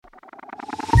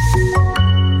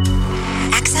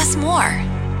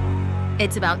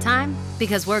It's about time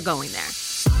because we're going there.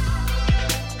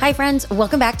 Hi, friends.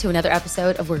 Welcome back to another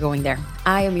episode of We're Going There.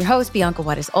 I am your host, Bianca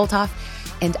Juarez-Olthoff,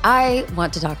 and I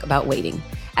want to talk about waiting.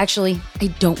 Actually, I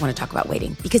don't want to talk about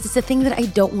waiting because it's a thing that I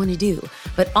don't want to do.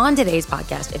 But on today's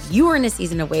podcast, if you are in a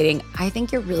season of waiting, I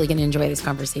think you're really going to enjoy this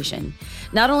conversation.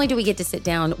 Not only do we get to sit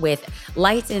down with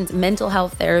licensed mental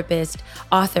health therapist,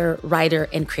 author, writer,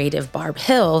 and creative Barb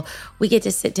Hill, we get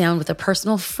to sit down with a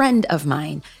personal friend of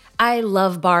mine. I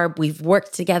love Barb. We've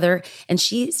worked together, and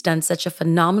she's done such a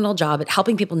phenomenal job at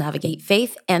helping people navigate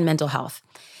faith and mental health.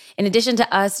 In addition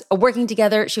to us working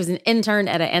together, she was an intern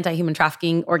at an anti-human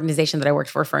trafficking organization that I worked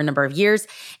for a number of years.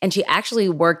 And she actually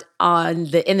worked on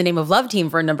the In the Name of Love team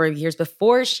for a number of years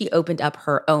before she opened up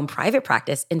her own private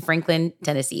practice in Franklin,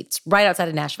 Tennessee. It's right outside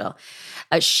of Nashville.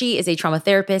 She is a trauma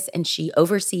therapist, and she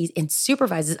oversees and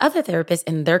supervises other therapists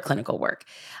in their clinical work.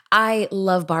 I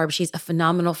love Barb. She's a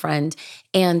phenomenal friend.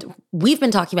 And we've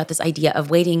been talking about this idea of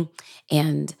waiting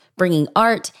and bringing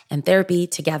art and therapy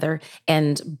together.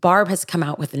 And Barb has come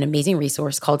out with an amazing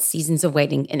resource called Seasons of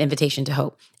Waiting, an Invitation to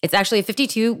Hope. It's actually a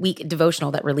 52-week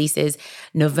devotional that releases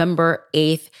November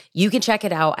 8th. You can check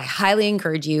it out. I highly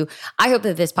encourage you. I hope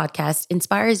that this podcast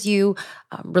inspires you,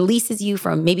 releases you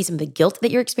from maybe some of the guilt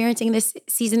that you're experiencing this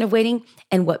season of waiting.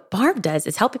 And what Barb does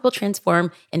is help people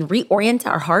transform and reorient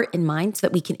our heart and mind so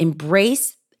that we can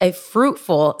embrace a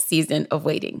fruitful season of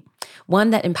waiting,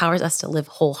 one that empowers us to live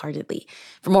wholeheartedly.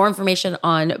 For more information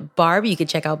on Barb, you can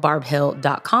check out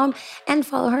barbhill.com and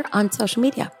follow her on social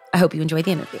media. I hope you enjoy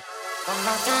the interview.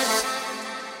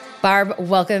 Barb,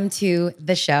 welcome to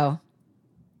the show.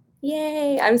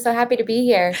 Yay. I'm so happy to be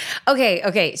here.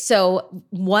 Okay. So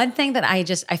one thing that I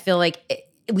feel like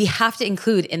we have to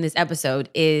include in this episode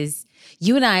is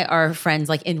you and I are friends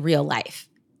like in real life.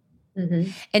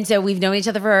 Mm-hmm. And so we've known each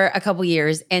other for a couple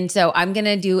years. And so I'm going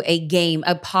to do a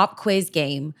pop quiz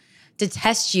game to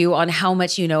test you on how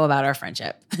much you know about our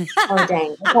friendship. Oh,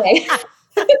 dang. Okay.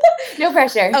 No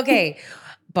pressure. Okay.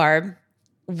 Barb,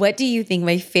 what do you think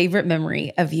my favorite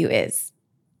memory of you is?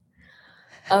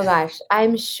 Oh gosh.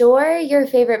 I'm sure your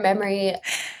favorite memory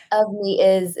of me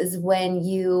is when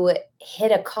you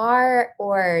hit a car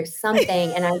or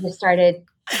something and I just started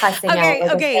cussing out.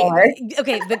 Okay.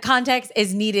 The context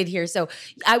is needed here. So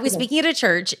I was speaking at a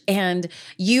church, and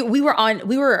we were on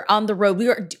the road.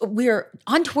 We were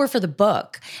on tour for the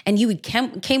book, and you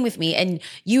came with me, and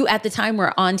you at the time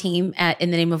were on team at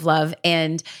In the Name of Love,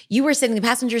 and you were sitting in the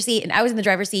passenger seat, and I was in the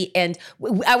driver's seat, and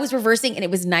I was reversing, and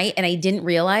it was night, and I didn't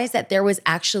realize that there was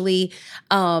actually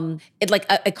a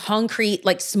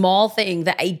concrete small thing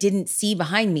that I didn't see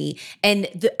behind me, and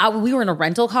we were in a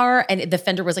rental car, and the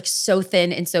fender was so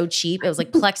thin and so cheap. It was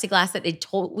like plexiglass that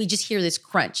we just hear this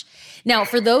crunch. Now,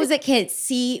 for those that can't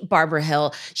see Barbara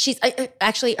Hill, she's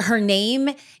actually, her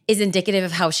name is indicative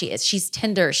of how she is. She's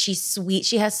tender, she's sweet,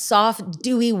 she has soft,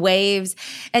 dewy waves,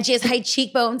 and she has high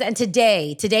cheekbones. And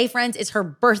today, friends, is her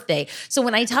birthday. So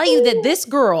when I tell you that this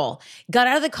girl got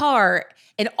out of the car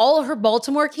and all of her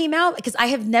Baltimore came out, because I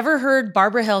have never heard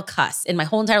Barbara Hill cuss in my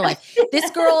whole entire life. This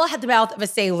girl had the mouth of a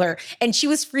sailor, and she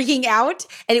was freaking out.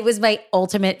 And it was my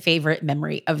ultimate favorite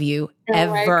memory of you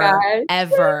ever.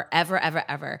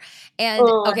 And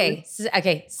okay,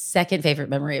 second favorite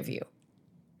memory of you.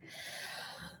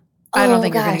 I don't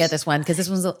think you're going to get this one because this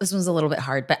one's a little bit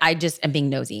hard, but I just am being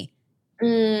nosy.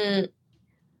 Oh,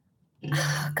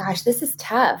 gosh, this is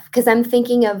tough because I'm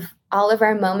thinking of all of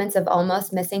our moments of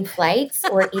almost missing flights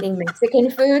or eating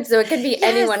Mexican food. So it could be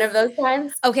any one of those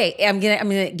times. Okay, I'm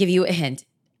gonna give you a hint.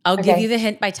 I'll give you the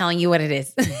hint by telling you what it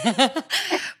is.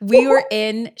 We were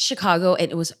in Chicago,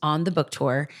 and it was on the book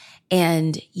tour,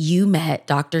 and you met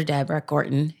Dr. Deborah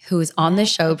Gorton, who was on the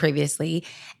show previously,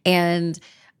 and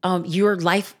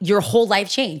your whole life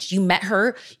changed. You met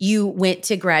her, you went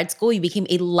to grad school, you became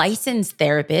a licensed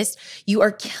therapist. You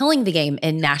are killing the game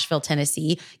in Nashville,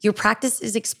 Tennessee. Your practice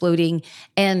is exploding.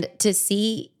 And to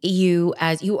see you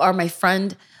as you are my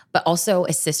friend, but also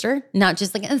a sister, not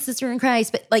just like a sister in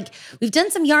Christ, but we've done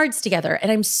some yards together,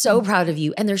 and I'm so proud of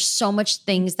you. And there's so much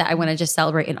things that I want to just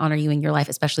celebrate and honor you in your life,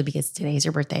 especially because today is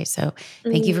your birthday. So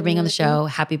thank you for being on the show.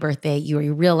 Happy birthday. You are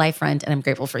a real life friend, and I'm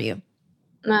grateful for you.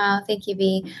 Oh, thank you,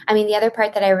 B. I mean, the other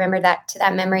part that I remember that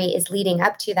memory is leading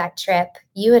up to that trip.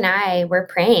 You and I were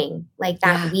praying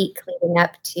that week leading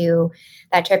up to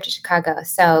that trip to Chicago.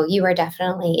 So you were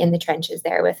definitely in the trenches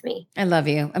there with me. I love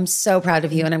you. I'm so proud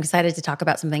of you. And I'm excited to talk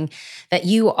about something that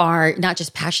you are not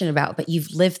just passionate about, but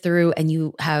you've lived through, and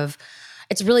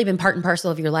it's really been part and parcel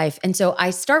of your life. And so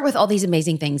I start with all these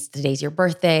amazing things. Today's your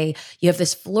birthday. You have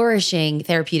this flourishing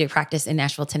therapeutic practice in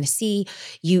Nashville, Tennessee.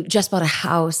 You just bought a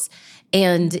house.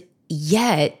 And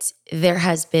yet there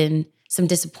has been some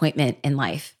disappointment in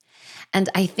life. And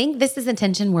I think this is a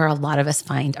tension where a lot of us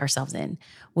find ourselves in,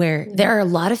 where there are a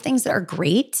lot of things that are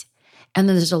great, and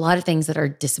then there's a lot of things that are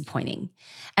disappointing.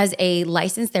 As a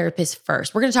licensed therapist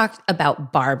first, we're going to talk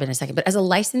about Barb in a second, but as a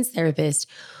licensed therapist,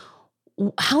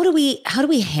 how do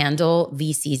we handle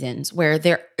these seasons where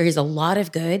there is a lot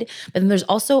of good, but then there's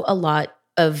also a lot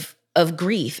of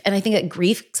grief? And I think that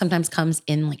grief sometimes comes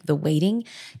in like the waiting.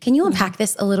 Can you unpack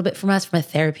this a little bit from us from a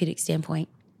therapeutic standpoint?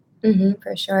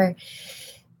 For sure.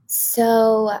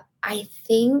 So I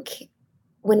think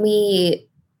when we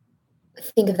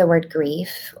think of the word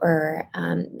grief, or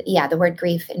the word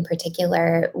grief in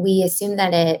particular, we assume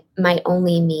that it might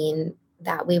only mean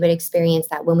that we would experience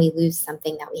that when we lose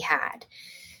something that we had.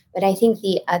 But I think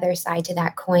the other side to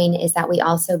that coin is that we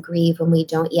also grieve when we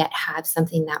don't yet have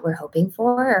something that we're hoping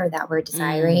for or that we're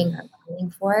desiring or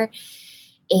longing for.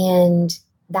 And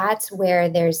that's where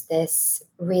there's this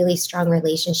really strong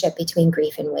relationship between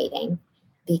grief and waiting.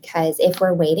 Because if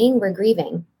we're waiting, we're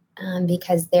grieving,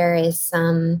 because there is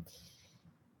some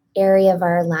area of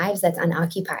our lives that's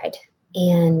unoccupied.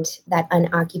 And that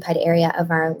unoccupied area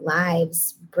of our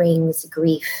lives brings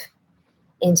grief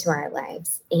into our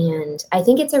lives. And I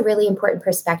think it's a really important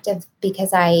perspective,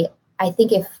 because I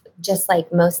think, if just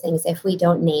like most things, if we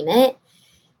don't name it,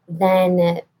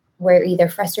 then we're either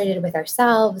frustrated with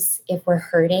ourselves if we're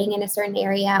hurting in a certain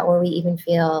area, or we even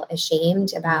feel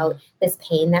ashamed about this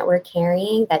pain that we're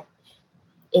carrying that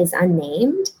is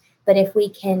unnamed. But if we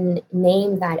can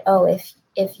name that,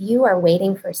 if you are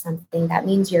waiting for something, that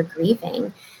means you're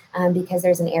grieving, because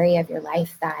there's an area of your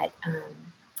life that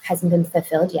hasn't been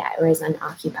fulfilled yet or is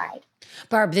unoccupied.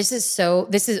 Barb,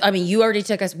 I mean, you already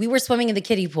took us, we were swimming in the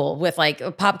kiddie pool with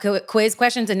like pop quiz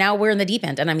questions, and now we're in the deep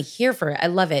end, and I'm here for it. I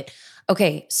love it.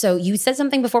 Okay. So you said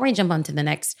something before we jump on to the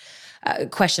next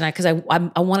question, because I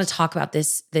want to talk about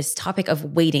this topic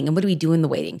of waiting and what do we do in the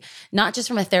waiting, not just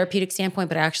from a therapeutic standpoint,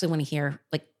 but I actually want to hear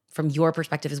like from your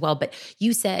perspective as well. But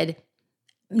you said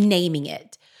naming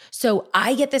it. So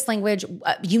I get this language,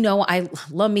 I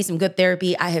love me some good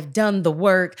therapy. I have done the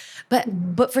work,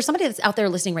 but for somebody that's out there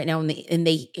listening right now and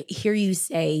they hear you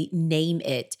say, name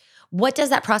it, what does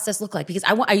that process look like? Because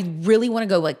I really want to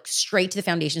go like straight to the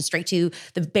foundation, straight to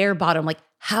the bare bottom. Like,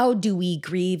 how do we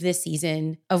grieve this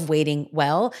season of waiting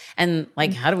well? And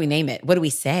like, how do we name it? What do we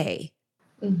say?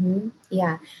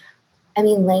 Yeah. I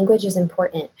mean, language is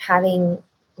important. Having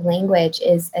language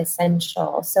is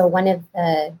essential. So one of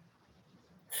the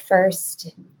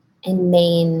first and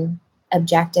main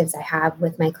objectives I have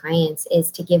with my clients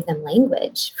is to give them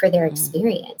language for their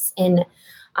experience. And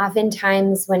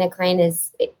oftentimes when a client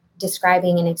is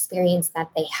describing an experience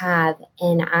that they have,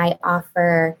 and I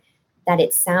offer that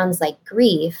it sounds like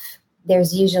grief,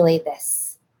 there's usually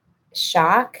this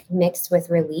shock mixed with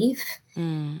relief,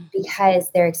 because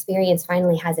their experience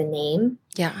finally has a name.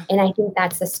 Yeah. And I think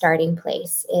that's the starting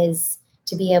place, is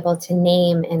to be able to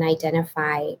name and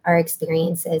identify our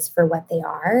experiences for what they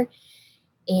are.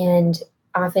 And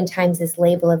oftentimes this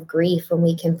label of grief, when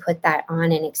we can put that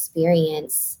on an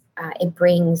experience, it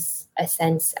brings a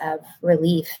sense of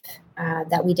relief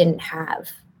that we didn't have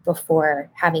before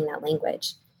having that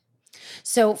language.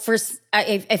 So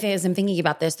as I'm thinking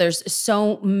about this, there's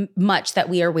so much that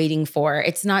we are waiting for.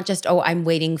 It's not just, I'm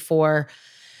waiting for,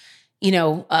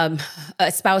 a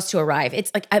spouse to arrive.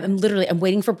 It's like, I'm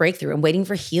waiting for breakthrough. I'm waiting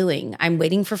for healing. I'm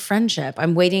waiting for friendship.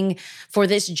 I'm waiting for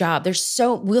this job.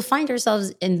 We'll find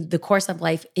ourselves in the course of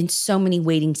life in so many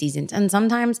waiting seasons. And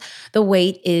sometimes the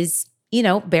wait is,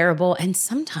 bearable, and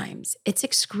sometimes it's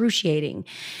excruciating.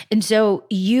 And so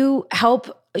you help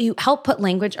put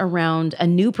language around a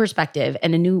new perspective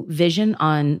and a new vision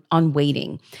on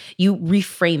waiting. You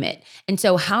reframe it. And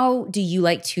so how do you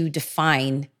like to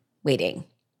define waiting?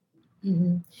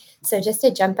 So just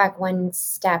to jump back one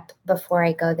step before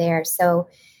I go there. So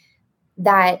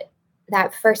that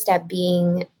first step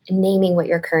being naming what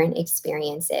your current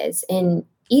experience is, and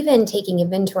even taking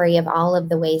inventory of all of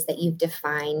the ways that you've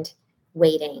defined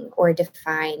waiting or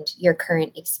defined your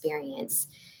current experience.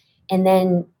 And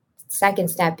then second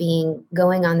step being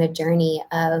going on the journey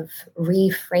of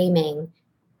reframing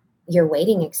your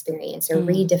waiting experience, or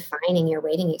redefining your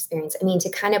waiting experience. I mean, to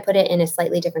kind of put it in a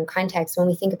slightly different context, when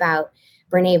we think about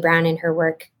Brene Brown and her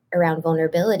work around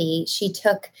vulnerability, she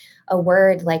took a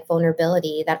word like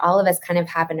vulnerability that all of us kind of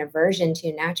have an aversion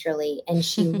to naturally, and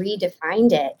she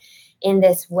redefined it in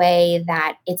this way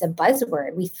that it's a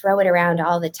buzzword. We throw it around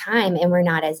all the time, and we're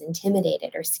not as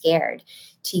intimidated or scared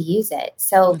to use it.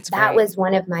 So that was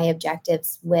one of my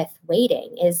objectives with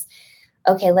waiting is,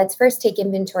 okay, let's first take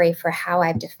inventory for how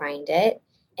I've defined it.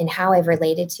 and how I've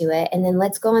related to it. And then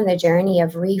let's go on the journey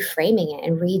of reframing it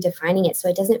and redefining it so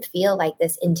it doesn't feel like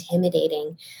this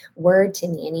intimidating word to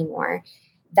me anymore.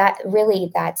 That's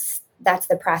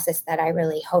the process that I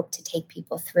really hope to take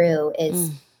people through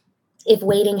is if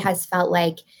waiting has felt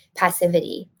like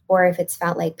passivity or if it's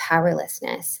felt like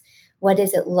powerlessness, what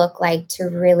does it look like to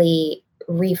really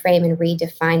reframe and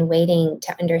redefine waiting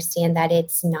to understand that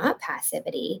it's not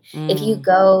passivity? If you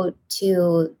go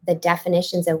to the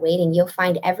definitions of waiting, you'll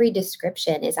find every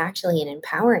description is actually an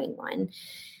empowering one.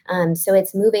 So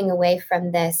it's moving away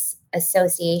from this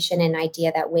association and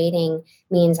idea that waiting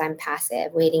means I'm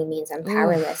passive, waiting means I'm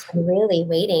powerless, when really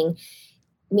waiting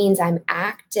means I'm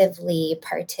actively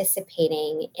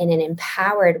participating in an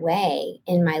empowered way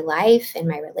in my life, in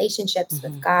my relationships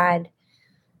with God.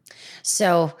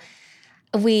 So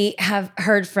we have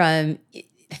heard from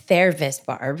therapist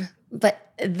Barb,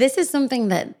 but this is something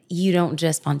that you don't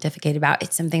just pontificate about.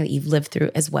 It's something that you've lived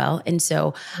through as well. And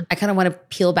so I kind of want to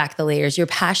peel back the layers. You're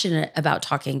passionate about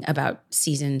talking about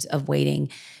seasons of waiting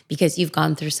because you've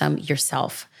gone through some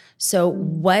yourself. So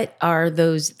what are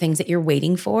those things that you're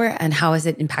waiting for and how has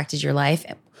it impacted your life?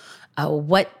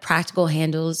 What practical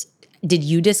handles did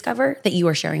you discover that you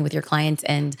are sharing with your clients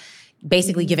and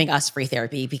basically giving us free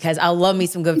therapy? Because I love me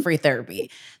some good free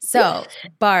therapy. So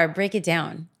Barb, break it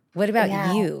down. What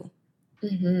about you?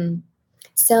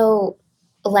 So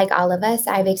like all of us,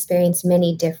 I've experienced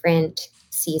many different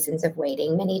seasons of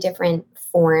waiting, many different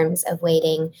forms of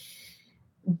waiting.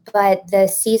 But the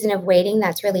season of waiting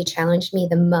that's really challenged me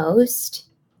the most,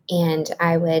 and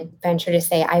I would venture to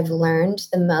say I've learned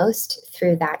the most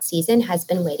through that season, has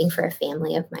been waiting for a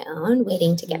family of my own,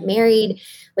 waiting to get married,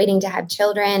 waiting to have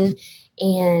children.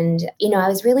 And, I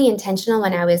was really intentional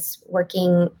when I was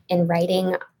working and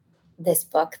writing this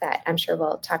book that I'm sure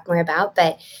we'll talk more about,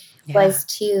 but was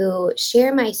to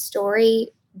share my story,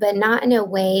 but not in a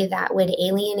way that would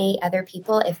alienate other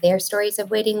people if their stories of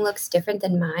waiting looks different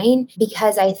than mine.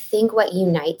 Because I think what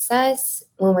unites us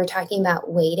when we're talking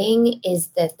about waiting is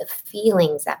the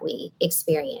feelings that we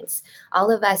experience.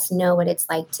 All of us know what it's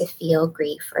like to feel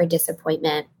grief or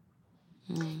disappointment,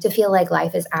 to feel like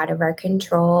life is out of our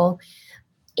control.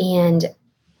 And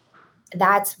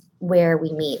that's where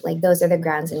we meet. Like those are the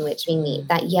grounds in which we meet.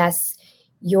 That yes,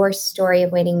 your story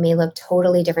of waiting may look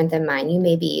totally different than mine. You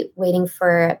may be waiting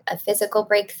for a physical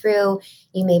breakthrough.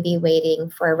 You may be waiting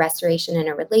for a restoration in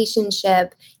a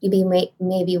relationship. You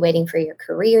may be waiting for your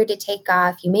career to take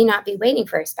off. You may not be waiting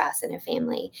for a spouse and a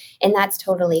family. And that's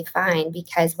totally fine,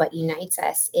 because what unites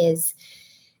us is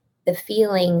the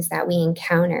feelings that we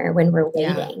encounter when we're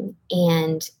waiting.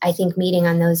 And I think meeting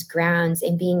on those grounds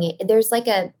and there's like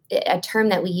a term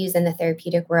that we use in the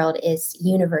therapeutic world is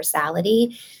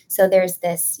universality. So there's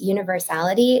this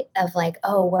universality of like,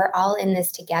 oh, we're all in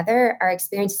this together. Our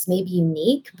experiences may be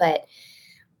unique, but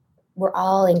we're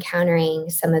all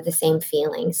encountering some of the same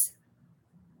feelings.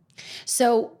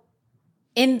 So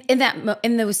in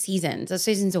those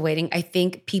seasons of waiting, I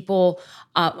think people,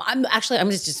 I'm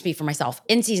just to speak for myself.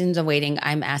 In seasons of waiting,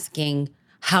 I'm asking,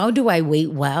 how do I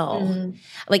wait well?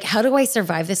 Like, how do I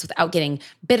survive this without getting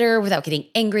bitter, without getting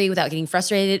angry, without getting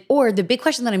frustrated? Or the big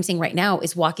question that I'm seeing right now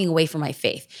is walking away from my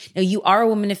faith. Now, you are a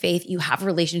woman of faith. You have a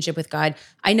relationship with God.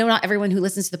 I know not everyone who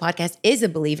listens to the podcast is a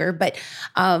believer, but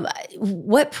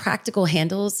what practical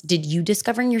handles did you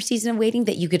discover in your season of waiting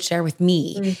that you could share with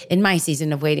me in my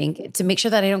season of waiting to make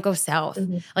sure that I don't go south?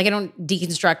 Like, I don't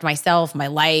deconstruct myself, my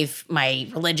life, my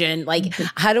religion. Like,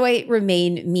 how do I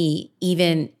remain me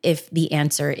even if the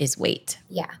answer is wait?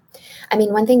 Yeah. I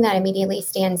mean, one thing that immediately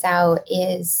stands out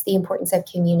is the importance of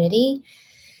community.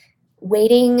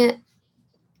 Waiting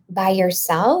by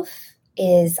yourself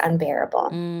is unbearable.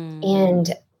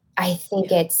 And I think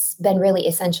it's been really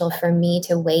essential for me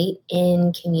to wait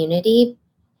in community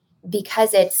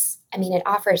because it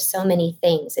offers so many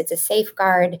things. It's a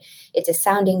safeguard, it's a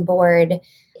sounding board,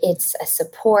 it's a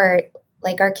support.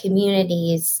 Like, our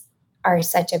communities are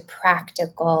such a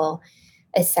practical,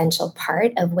 essential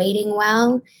part of waiting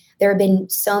well. There have been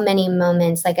so many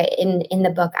moments, like in the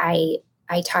book, I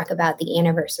talk about the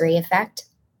anniversary effect.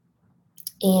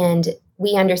 And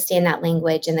we understand that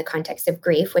language in the context of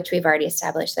grief, which we've already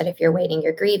established that if you're waiting,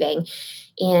 you're grieving.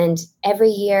 And every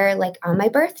year, like on my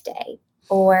birthday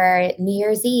or New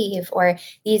Year's Eve or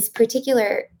these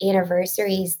particular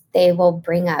anniversaries, they will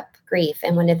bring up grief.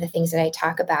 And one of the things that I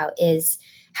talk about is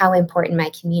how important my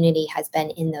community has been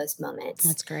in those moments.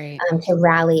 That's great. To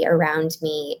rally around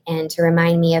me and to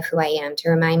remind me of who I am, to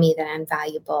remind me that I'm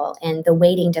valuable. And the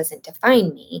waiting doesn't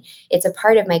define me. It's a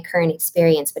part of my current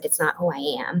experience, but it's not who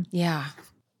I am. Yeah.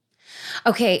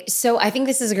 Okay, so I think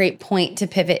this is a great point to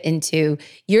pivot into.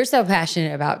 You're so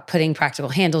passionate about putting practical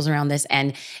handles around this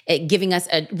and it giving us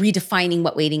a redefining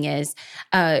what waiting is.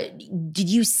 Uh, did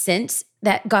you sense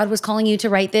that God was calling you to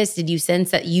write this? Did you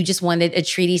sense that you just wanted a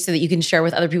treaty so that you can share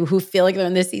with other people who feel like they're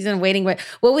in this season of waiting? What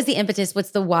was the impetus?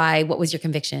 What's the why? What was your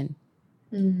conviction?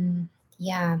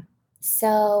 Yeah.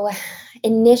 So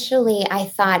initially, I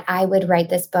thought I would write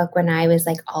this book when I was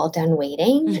like all done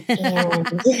waiting.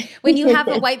 And When you have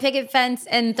a white picket fence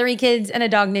and 3 kids and a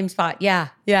dog named Spot. Yeah,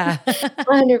 yeah.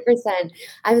 100%.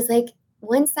 I was like,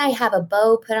 once I have a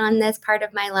bow put on this part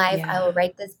of my life, I will Yeah.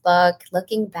 write this book,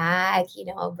 looking back,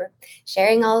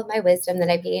 sharing all of my wisdom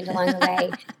that I've gained along the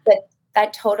way. But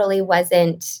that totally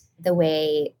wasn't the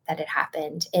way that it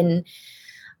happened. And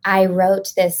I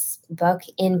wrote this book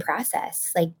in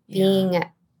process, like Yeah. being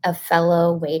a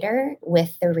fellow waiter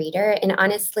with the reader. And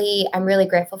honestly, I'm really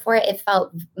grateful for it. It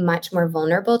felt much more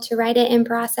vulnerable to write it in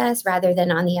process rather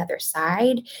than on the other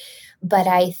side. But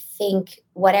I think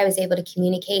what I was able to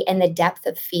communicate and the depth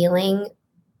of feeling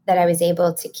that I was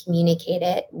able to communicate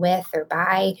it with or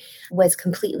by was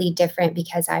completely different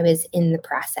because I was in the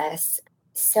process.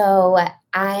 So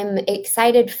I'm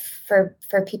excited for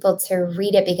people to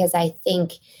read it because I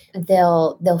think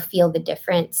they'll feel the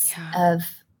difference Yeah.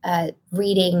 of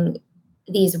reading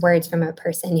these words from a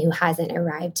person who hasn't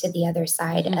arrived to the other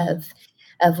side Mhm.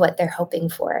 of what they're hoping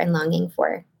for and longing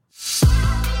for.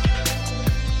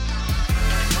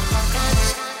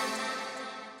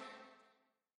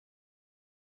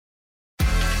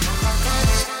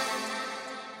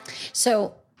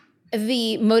 So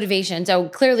the motivation, so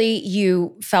clearly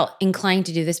you felt inclined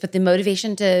to do this, but the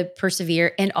motivation to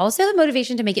persevere and also the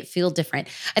motivation to make it feel different.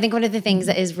 I think one of the things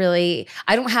that is really,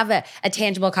 I don't have a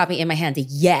tangible copy in my hands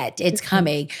yet, it's Mhm.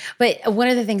 coming. But one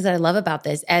of the things that I love about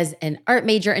this as an art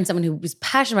major and someone who was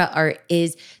passionate about art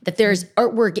is that there's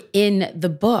artwork in the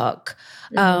book.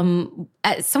 Mhm.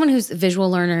 As someone who's a visual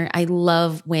learner, I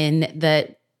love when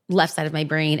the left side of my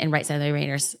brain and right side of my brain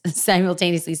are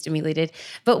simultaneously stimulated.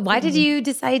 But why did Mhm. you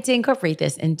decide to incorporate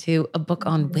this into a book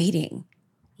on Mhm. waiting?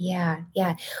 Yeah,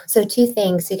 yeah. So two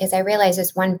things, because I realized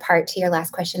there's one part to your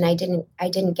last question I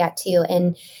didn't get to.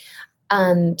 And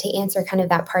to answer kind of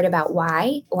that part about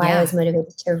why I was Yeah.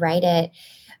 motivated to write it,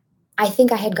 I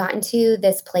think I had gotten to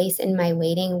this place in my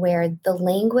waiting where the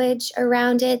language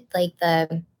around it, like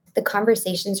the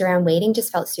conversations around waiting just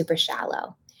felt super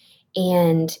shallow.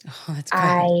 And Oh, that's good.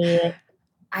 I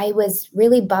I was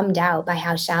really bummed out by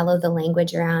how shallow the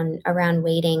language around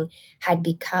waiting had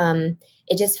become.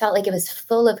 It just felt like it was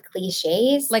full of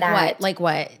cliches Like what? that Like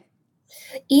what?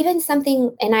 even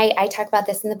something, and I talk about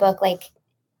this in the book, like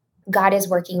God is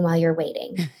working while you're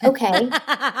waiting. Okay. Okay.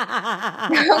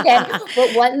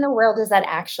 But what in the world does that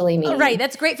actually Oh, right. mean?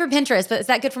 That's great for Pinterest, but is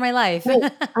that good for my life? Right.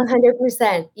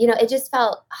 100%. It just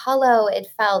felt hollow. It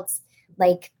felt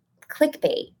like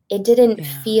clickbait. It didn't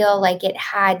Yeah. feel like it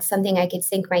had something I could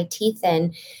sink my teeth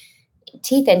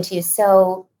into.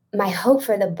 So my hope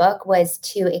for the book was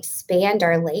to expand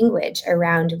our language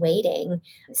around waiting.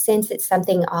 Since it's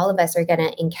something all of us are going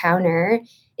to encounter,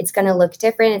 it's going to look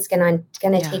different. It's going to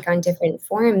Yeah. take on different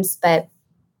forms, but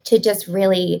to just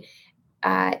really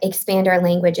expand our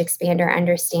language, expand our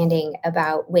understanding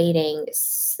about waiting,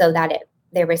 so that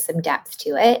there was some depth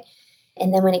to it.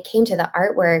 And then when it came to the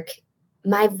artwork,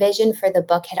 my vision for the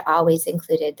book had always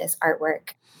included this artwork.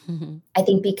 Mhm. I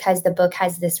think because the book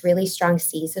has this really strong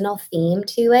seasonal theme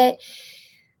to it,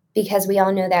 because we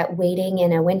all know that waiting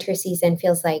in a winter season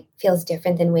feels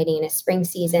different than waiting in a spring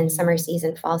season, summer Mhm.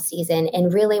 season, fall season,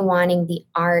 and really wanting the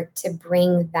art to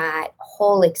bring that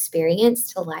whole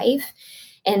experience to life.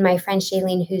 And my friend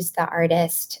Shailene, who's the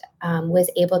artist, was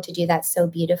able to do that so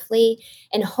beautifully.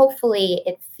 And hopefully,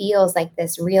 it feels like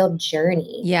this real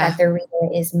journey that Yeah. the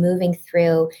reader is moving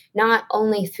through, not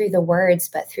only through the words,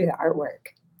 but through the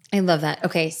artwork. I love that.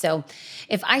 Okay, so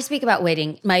if I speak about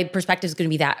waiting, my perspective is going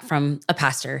to be that from a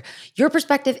pastor. Your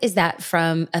perspective is that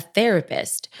from a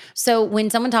therapist. So when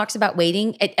someone talks about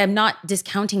waiting, I'm not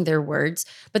discounting their words,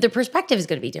 but their perspective is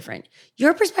going to be different.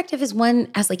 Your perspective is one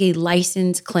as like a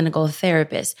licensed clinical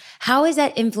therapist. How has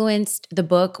that influenced the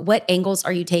book? What angles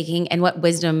are you taking and what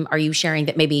wisdom are you sharing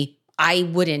that maybe I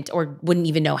wouldn't or wouldn't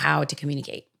even know how to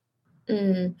communicate?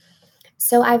 Mm.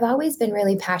 So I've always been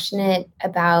really passionate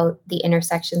about the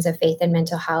intersections of faith and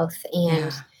mental health. And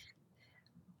Yeah.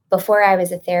 before I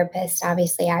was a therapist,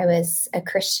 obviously I was a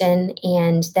Christian,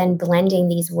 and then blending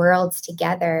these worlds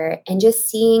together and just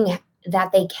seeing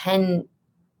that they can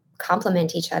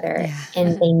complement each other, Yeah.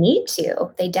 and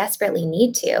they desperately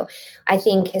need to. I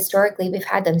think historically we've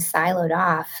had them siloed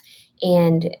off,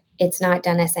 and it's not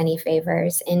done us any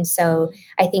favors. And so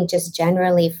I think just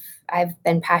generally I've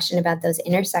been passionate about those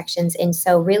intersections. And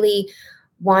so really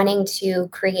wanting to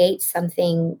create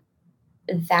something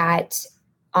that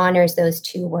honors those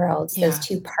two worlds, those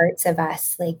two parts of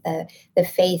us, like the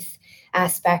faith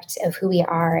aspect of who we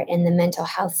are and the mental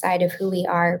health side of who we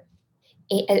are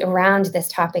around this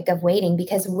topic of waiting,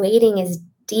 because waiting is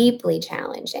deeply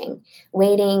challenging.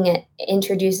 Waiting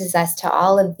introduces us to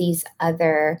all of these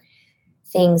other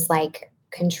things like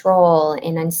control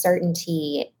and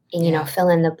uncertainty and, fill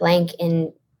in the blank.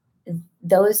 And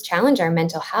those challenge our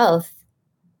mental health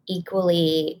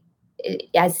equally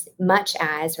as much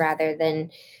as rather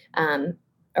than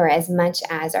or as much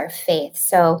as our faith.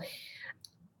 So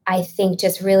I think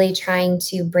just really trying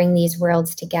to bring these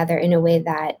worlds together in a way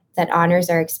that honors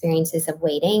our experiences of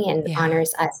waiting and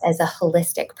honors us as a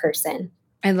holistic person.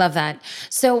 I love that.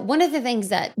 So one of the things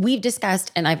that we've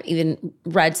discussed, and I've even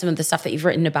read some of the stuff that you've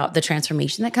written about the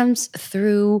transformation that comes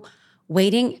through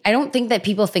waiting. I don't think that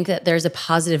people think that there's a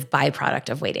positive byproduct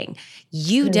of waiting.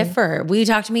 You differ. Will you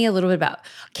talk to me a little bit about,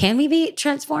 can we be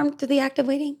transformed through the act of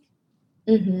waiting?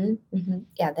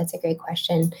 Yeah, that's a great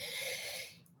question.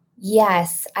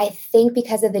 Yes, I think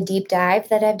because of the deep dive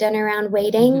that I've done around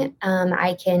waiting,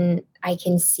 I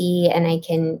can see and I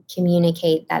can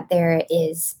communicate that there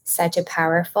is such a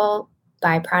powerful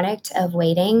byproduct of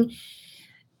waiting.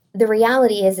 The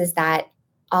reality is that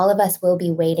all of us will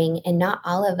be waiting, and not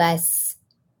all of us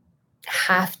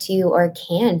have to or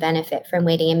can benefit from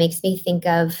waiting. It makes me think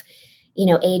of,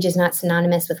 age is not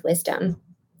synonymous with wisdom.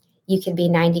 You could be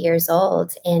 90 years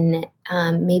old and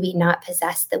maybe not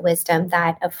possess the wisdom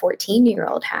that a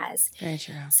 14-year-old has. Very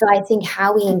true. So I think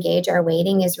how we engage our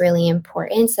waiting is really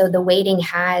important. So the waiting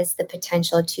has the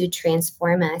potential to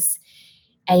transform us.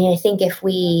 And I think if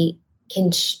we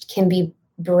can be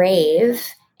brave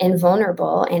and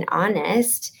vulnerable and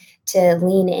honest to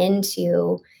lean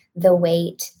into the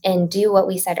wait and do what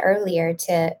we said earlier,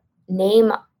 to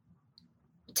name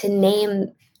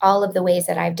all of the ways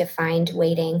that I've defined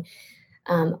waiting,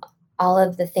 all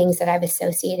of the things that I've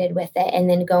associated with it, and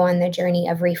then go on the journey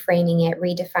of reframing it,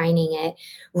 redefining it,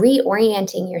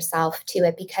 reorienting yourself to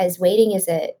it, because waiting is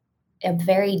a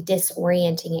very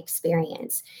disorienting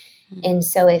experience. And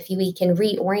so if we can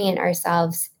reorient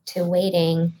ourselves to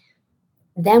waiting,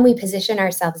 then we position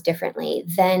ourselves differently.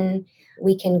 Then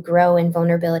we can grow in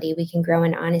vulnerability. We can grow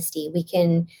in honesty. We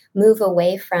can move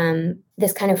away from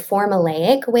this kind of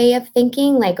formulaic way of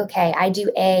thinking, like, okay, I do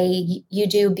A, you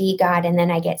do B, God, and then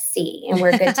I get C, and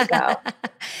we're good to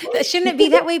go. Shouldn't it be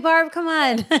that way, Barb? Come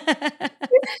on.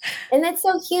 And that's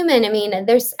so human. I mean,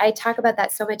 I talk about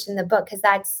that so much in the book because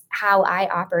that's how I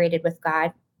operated with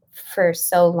God for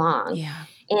so long. Yeah.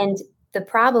 And the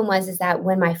problem is that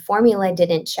when my formula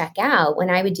didn't check out, when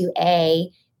I would do A,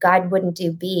 God wouldn't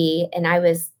do B, and I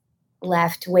was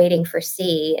left waiting for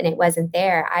C and it wasn't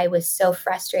there, I was so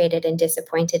frustrated and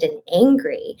disappointed and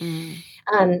angry.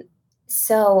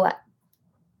 So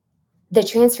the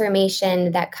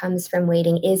transformation that comes from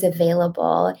waiting is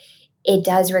available. It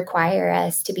does require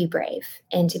us to be brave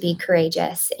and to be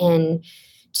courageous and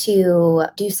to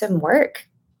do some work,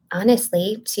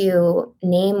 honestly, to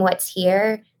name what's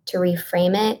here, to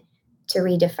reframe it, to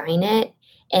redefine it.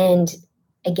 And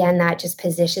again, that just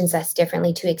positions us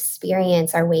differently to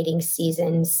experience our waiting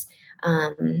seasons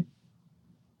in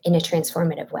a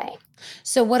transformative way.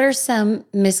 So what are some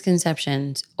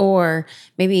misconceptions or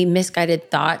maybe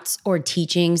misguided thoughts or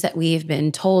teachings that we have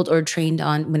been told or trained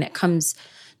on when it comes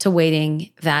to waiting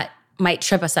that might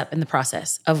trip us up in the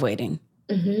process of waiting?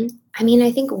 I mean,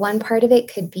 I think one part of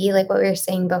it could be like what we were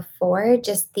saying before,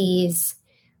 just these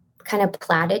kind of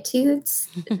platitudes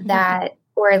that,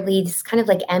 or these kind of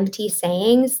like empty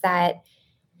sayings that,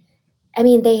 I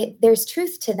mean, there's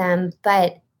truth to them,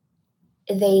 but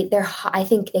I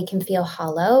think they can feel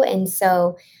hollow. And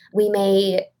so we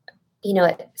may,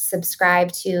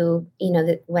 subscribe to,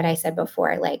 what I said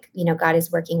before, like, God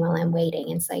is working while I'm waiting.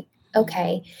 And it's like,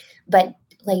 okay, but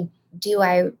like,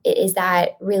 is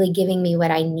that really giving me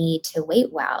what I need to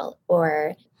wait well?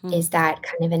 Or is that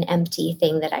kind of an empty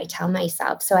thing that I tell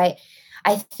myself? So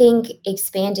I think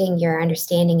expanding your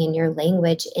understanding and your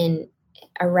language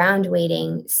around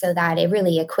waiting so that it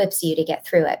really equips you to get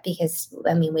through it, because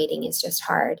I mean, waiting is just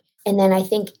hard. And then I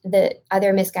think the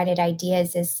other misguided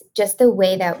ideas is just the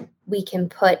way that we can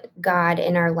put God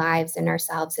in our lives and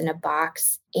ourselves in a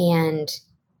box, and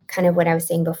kind of what I was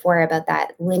saying before about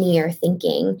that linear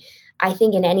thinking. I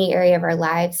think in any area of our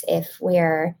lives, if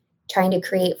we're trying to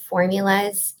create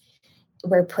formulas,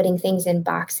 we're putting things in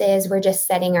boxes, we're just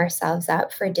setting ourselves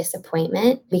up for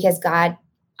disappointment, because God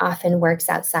often works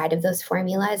outside of those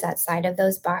formulas, outside of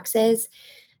those boxes.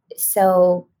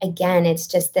 So again, it's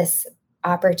just this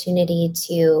opportunity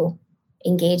to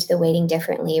engage the waiting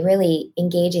differently, really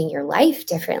engaging your life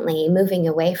differently, moving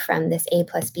away from this A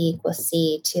plus B equals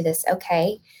C to this,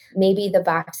 okay, maybe the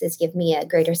boxes give me a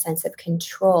greater sense of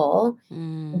control,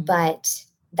 but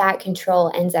that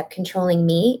control ends up controlling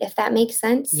me, if that makes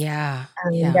sense. Yeah.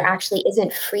 There actually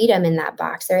isn't freedom in that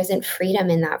box. There isn't freedom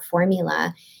in that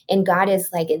formula. And God is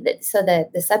like, so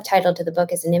the subtitle to the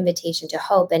book is an invitation to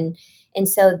hope. And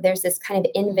so there's this kind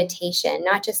of invitation,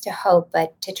 not just to hope,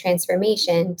 but to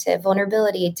transformation, to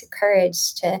vulnerability, to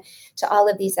courage, to all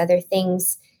of these other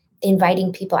things,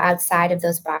 inviting people outside of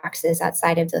those boxes,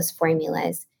 outside of those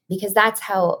formulas, because that's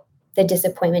how the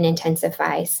disappointment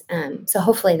intensifies. So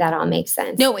hopefully that all makes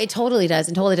sense. No, it totally does.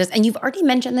 It totally does. And you've already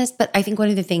mentioned this, but I think one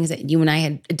of the things that you and I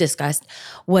had discussed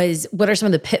was what are some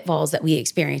of the pitfalls that we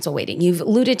experience while waiting? You've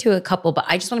alluded to a couple, but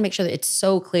I just want to make sure that it's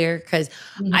so clear because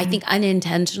I think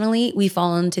unintentionally we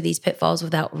fall into these pitfalls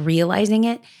without realizing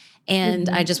it. And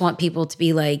I just want people to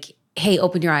be like, hey,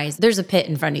 open your eyes. There's a pit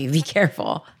in front of you. Be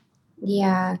careful.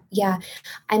 Yeah.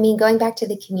 I mean, going back to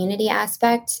the community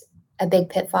aspect, a big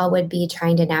pitfall would be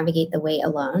trying to navigate the wait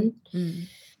alone.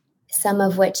 Some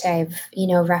of which I've,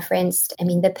 referenced. I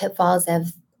mean, the pitfalls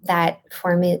of that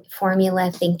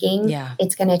formula thinking,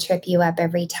 it's going to trip you up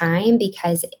every time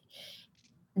because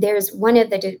there's one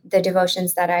of the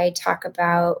devotions that I talk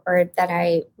about or that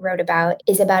I wrote about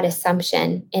is about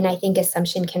assumption. And I think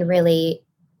assumption can really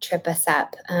trip us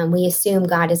up. We assume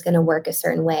God is going to work a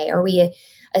certain way, or we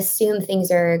assume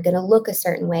things are going to look a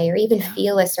certain way or even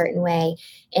feel a certain way.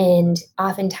 And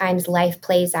oftentimes life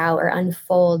plays out or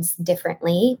unfolds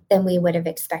differently than we would have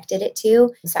expected it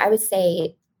to. So I would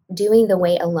say doing the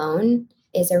wait alone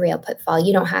is a real pitfall.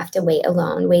 You don't have to wait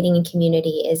alone. Waiting in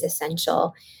community is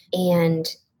essential. And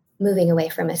moving away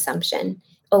from assumption,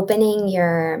 opening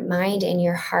your mind and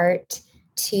your heart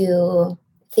to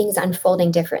things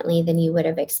unfolding differently than you would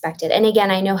have expected. And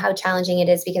again, I know how challenging it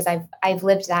is because I've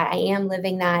lived that. I am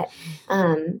living that.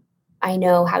 I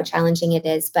know how challenging it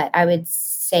is, but I would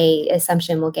say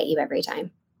assumption will get you every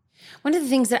time. One of the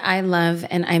things that I love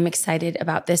and I'm excited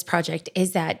about this project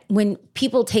is that when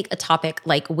people take a topic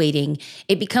like waiting,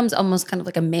 it becomes almost kind of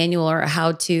like a manual or a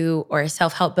how-to or a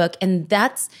self-help book. And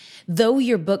that's, though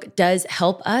your book does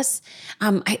help us,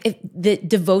 the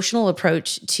devotional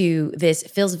approach to this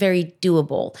feels very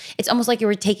doable. It's almost like you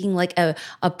were taking like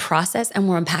a process and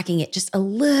we're unpacking it just a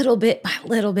little bit by a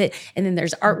little bit. And then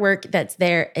there's artwork that's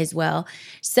there as well.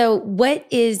 So what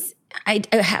is...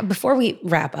 before we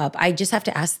wrap up, I just have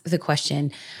to ask the question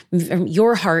from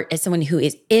your heart as someone who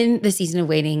is in the season of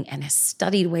waiting and has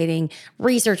studied waiting,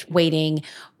 researched waiting,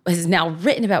 has now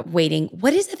written about waiting.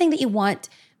 What is the thing that you want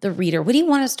the reader? What do you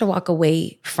want us to walk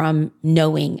away from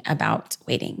knowing about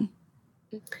waiting?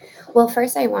 Well,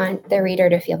 first, I want the reader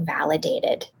to feel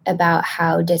validated about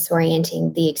how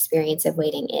disorienting the experience of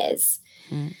waiting is.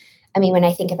 I mean, when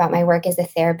I think about my work as a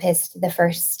therapist, the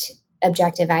first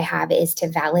objective I have is to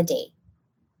validate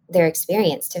their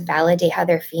experience, to validate how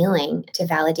they're feeling, to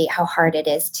validate how hard it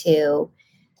is to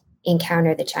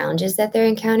encounter the challenges that they're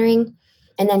encountering.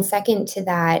 And then second to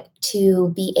that,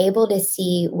 to be able to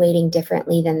see waiting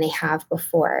differently than they have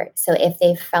before. So if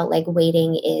they've felt like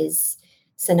waiting is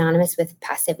synonymous with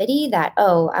passivity, that,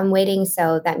 oh, I'm waiting,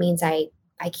 so that means I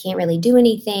can't really do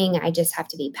anything. I just have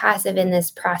to be passive in this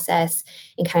process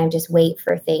and kind of just wait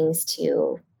for things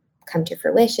to come to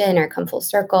fruition or come full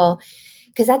circle,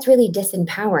 because that's really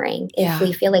disempowering. If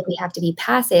we feel like we have to be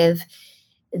passive,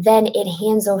 then it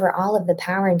hands over all of the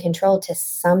power and control to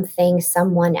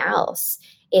someone else.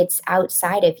 It's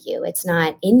outside of you. It's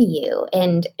not in you.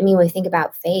 And I mean, when we think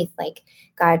about faith, like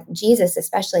God, Jesus,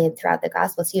 especially throughout the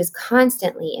Gospels, he was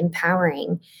constantly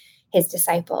empowering his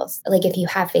disciples. Like, if you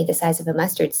have faith the size of a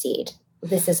mustard seed,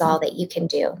 this is all that you can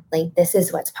do. Like, this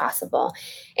is what's possible.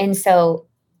 And so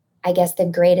I guess the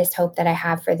greatest hope that I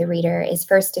have for the reader is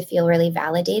first to feel really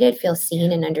validated, feel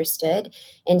seen and understood.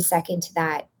 And second to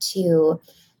that, to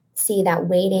see that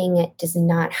waiting does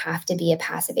not have to be a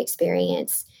passive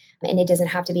experience. And it doesn't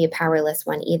have to be a powerless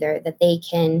one either, that they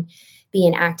can be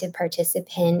an active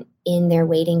participant in their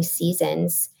waiting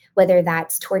seasons, whether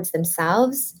that's towards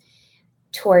themselves,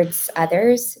 towards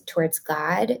others, towards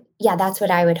God. Yeah, that's what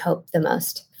I would hope the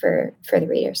most for the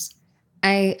readers.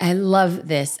 I love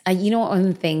this. One of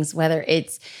the things, whether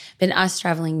it's been us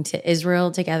traveling to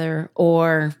Israel together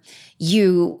or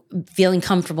you feeling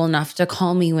comfortable enough to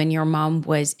call me when your mom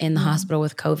was in the hospital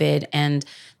with COVID and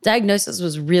diagnosis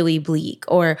was really bleak,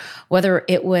 or whether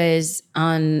it was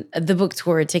on the book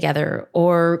tour together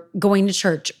or going to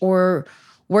church or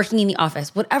working in the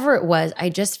office, whatever it was, I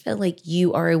just feel like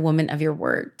you are a woman of your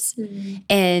words.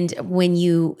 And when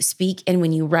you speak and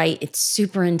when you write, it's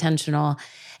super intentional.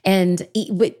 And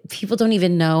what people don't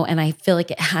even know, and I feel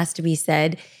like it has to be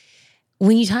said,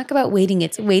 when you talk about waiting,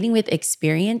 it's waiting with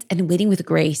experience and waiting with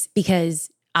grace, because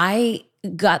I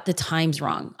got the times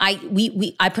wrong. I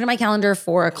put in my calendar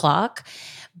 4:00,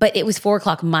 but it was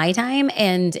 4:00 my time,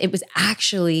 and it was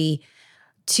actually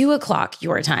 2:00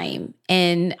 your time.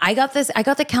 And I got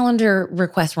the calendar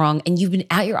request wrong, and you've been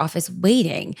at your office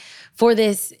waiting for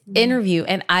this interview.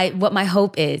 And what my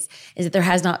hope is that there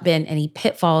has not been any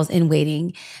pitfalls in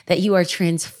waiting, that you are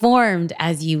transformed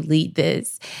as you lead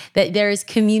this, that there is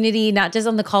community, not just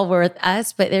on the call with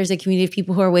us, but there's a community of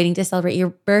people who are waiting to celebrate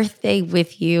your birthday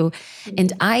with you.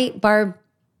 And Barb,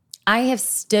 I have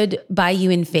stood by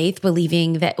you in faith,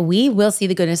 believing that we will see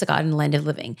the goodness of God in the land of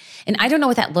living. And I don't know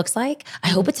what that looks like. I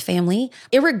hope it's family.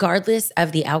 Irregardless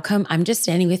of the outcome, I'm just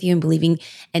standing with you and believing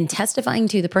and testifying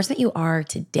to the person that you are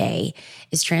today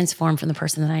is transformed from the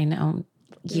person that I know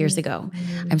years ago.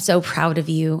 I'm so proud of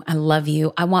you. I love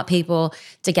you. I want people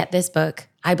to get this book.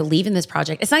 I believe in this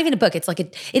project. It's not even a book. It's like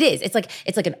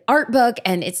it's like an art book,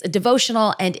 and it's a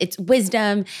devotional, and it's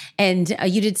wisdom. And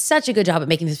you did such a good job at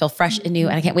making this feel fresh and new.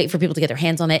 And I can't wait for people to get their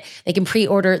hands on it. They can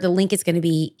pre-order. The link is going to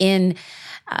be in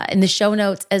the show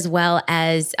notes, as well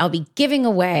as I'll be giving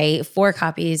away 4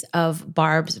 copies of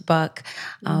Barb's book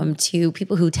to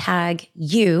people who tag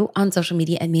you on social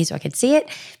media and me, so I could see it,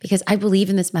 because I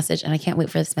believe in this message, and I can't wait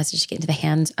for this message to get into the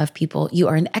hands of people. You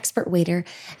are an expert waiter,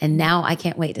 and now I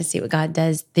can't wait to see what God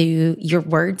does through your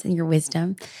words and your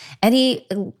wisdom. Any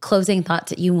closing thoughts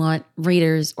that you want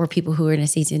readers or people who are in a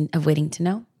season of waiting to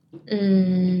know?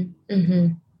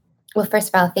 Well, first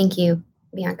of all, thank you,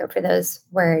 Bianca, for those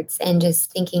words. And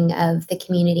just thinking of the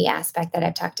community aspect that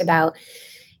I've talked about,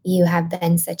 you have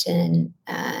been such an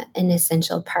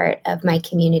essential part of my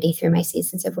community through my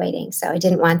seasons of waiting. So I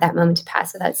didn't want that moment to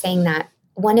pass without saying that.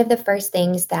 One of the first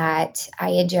things that I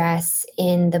address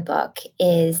in the book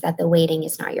is that the waiting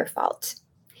is not your fault.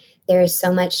 There is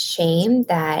so much shame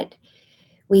that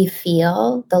we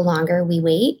feel the longer we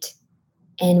wait,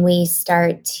 and we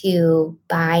start to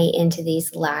buy into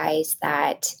these lies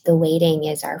that the waiting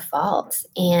is our fault.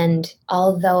 And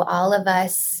although all of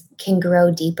us can grow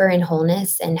deeper in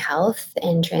wholeness and health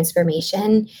and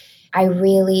transformation, I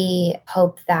really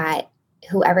hope that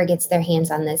whoever gets their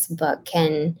hands on this book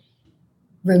can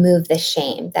remove the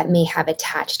shame that may have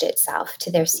attached itself to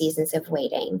their seasons of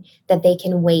waiting, that they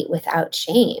can wait without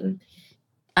shame.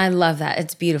 I love that.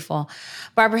 It's beautiful.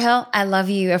 Barbara Hill, I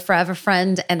love you, a forever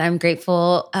friend, and I'm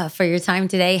grateful for your time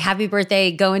today. Happy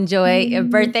birthday. Go enjoy a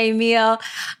birthday meal.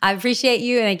 I appreciate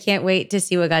you, and I can't wait to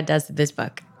see what God does with this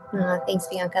book. Oh, thanks,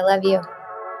 Bianca. I love you.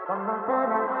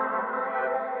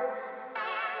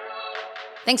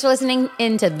 Thanks for listening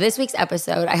into this week's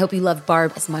episode. I hope you love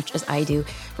Barb as much as I do.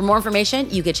 For more information,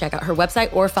 you could check out her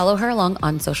website or follow her along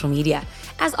on social media.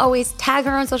 As always, tag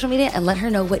her on social media and let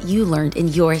her know what you learned in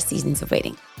your seasons of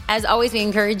waiting. As always, we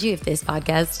encourage you, if this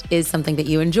podcast is something that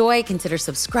you enjoy, consider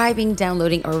subscribing,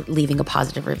 downloading, or leaving a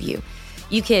positive review.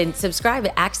 You can subscribe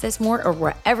at Access More or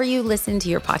wherever you listen to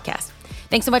your podcast.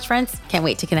 Thanks so much, friends. Can't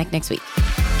wait to connect next week.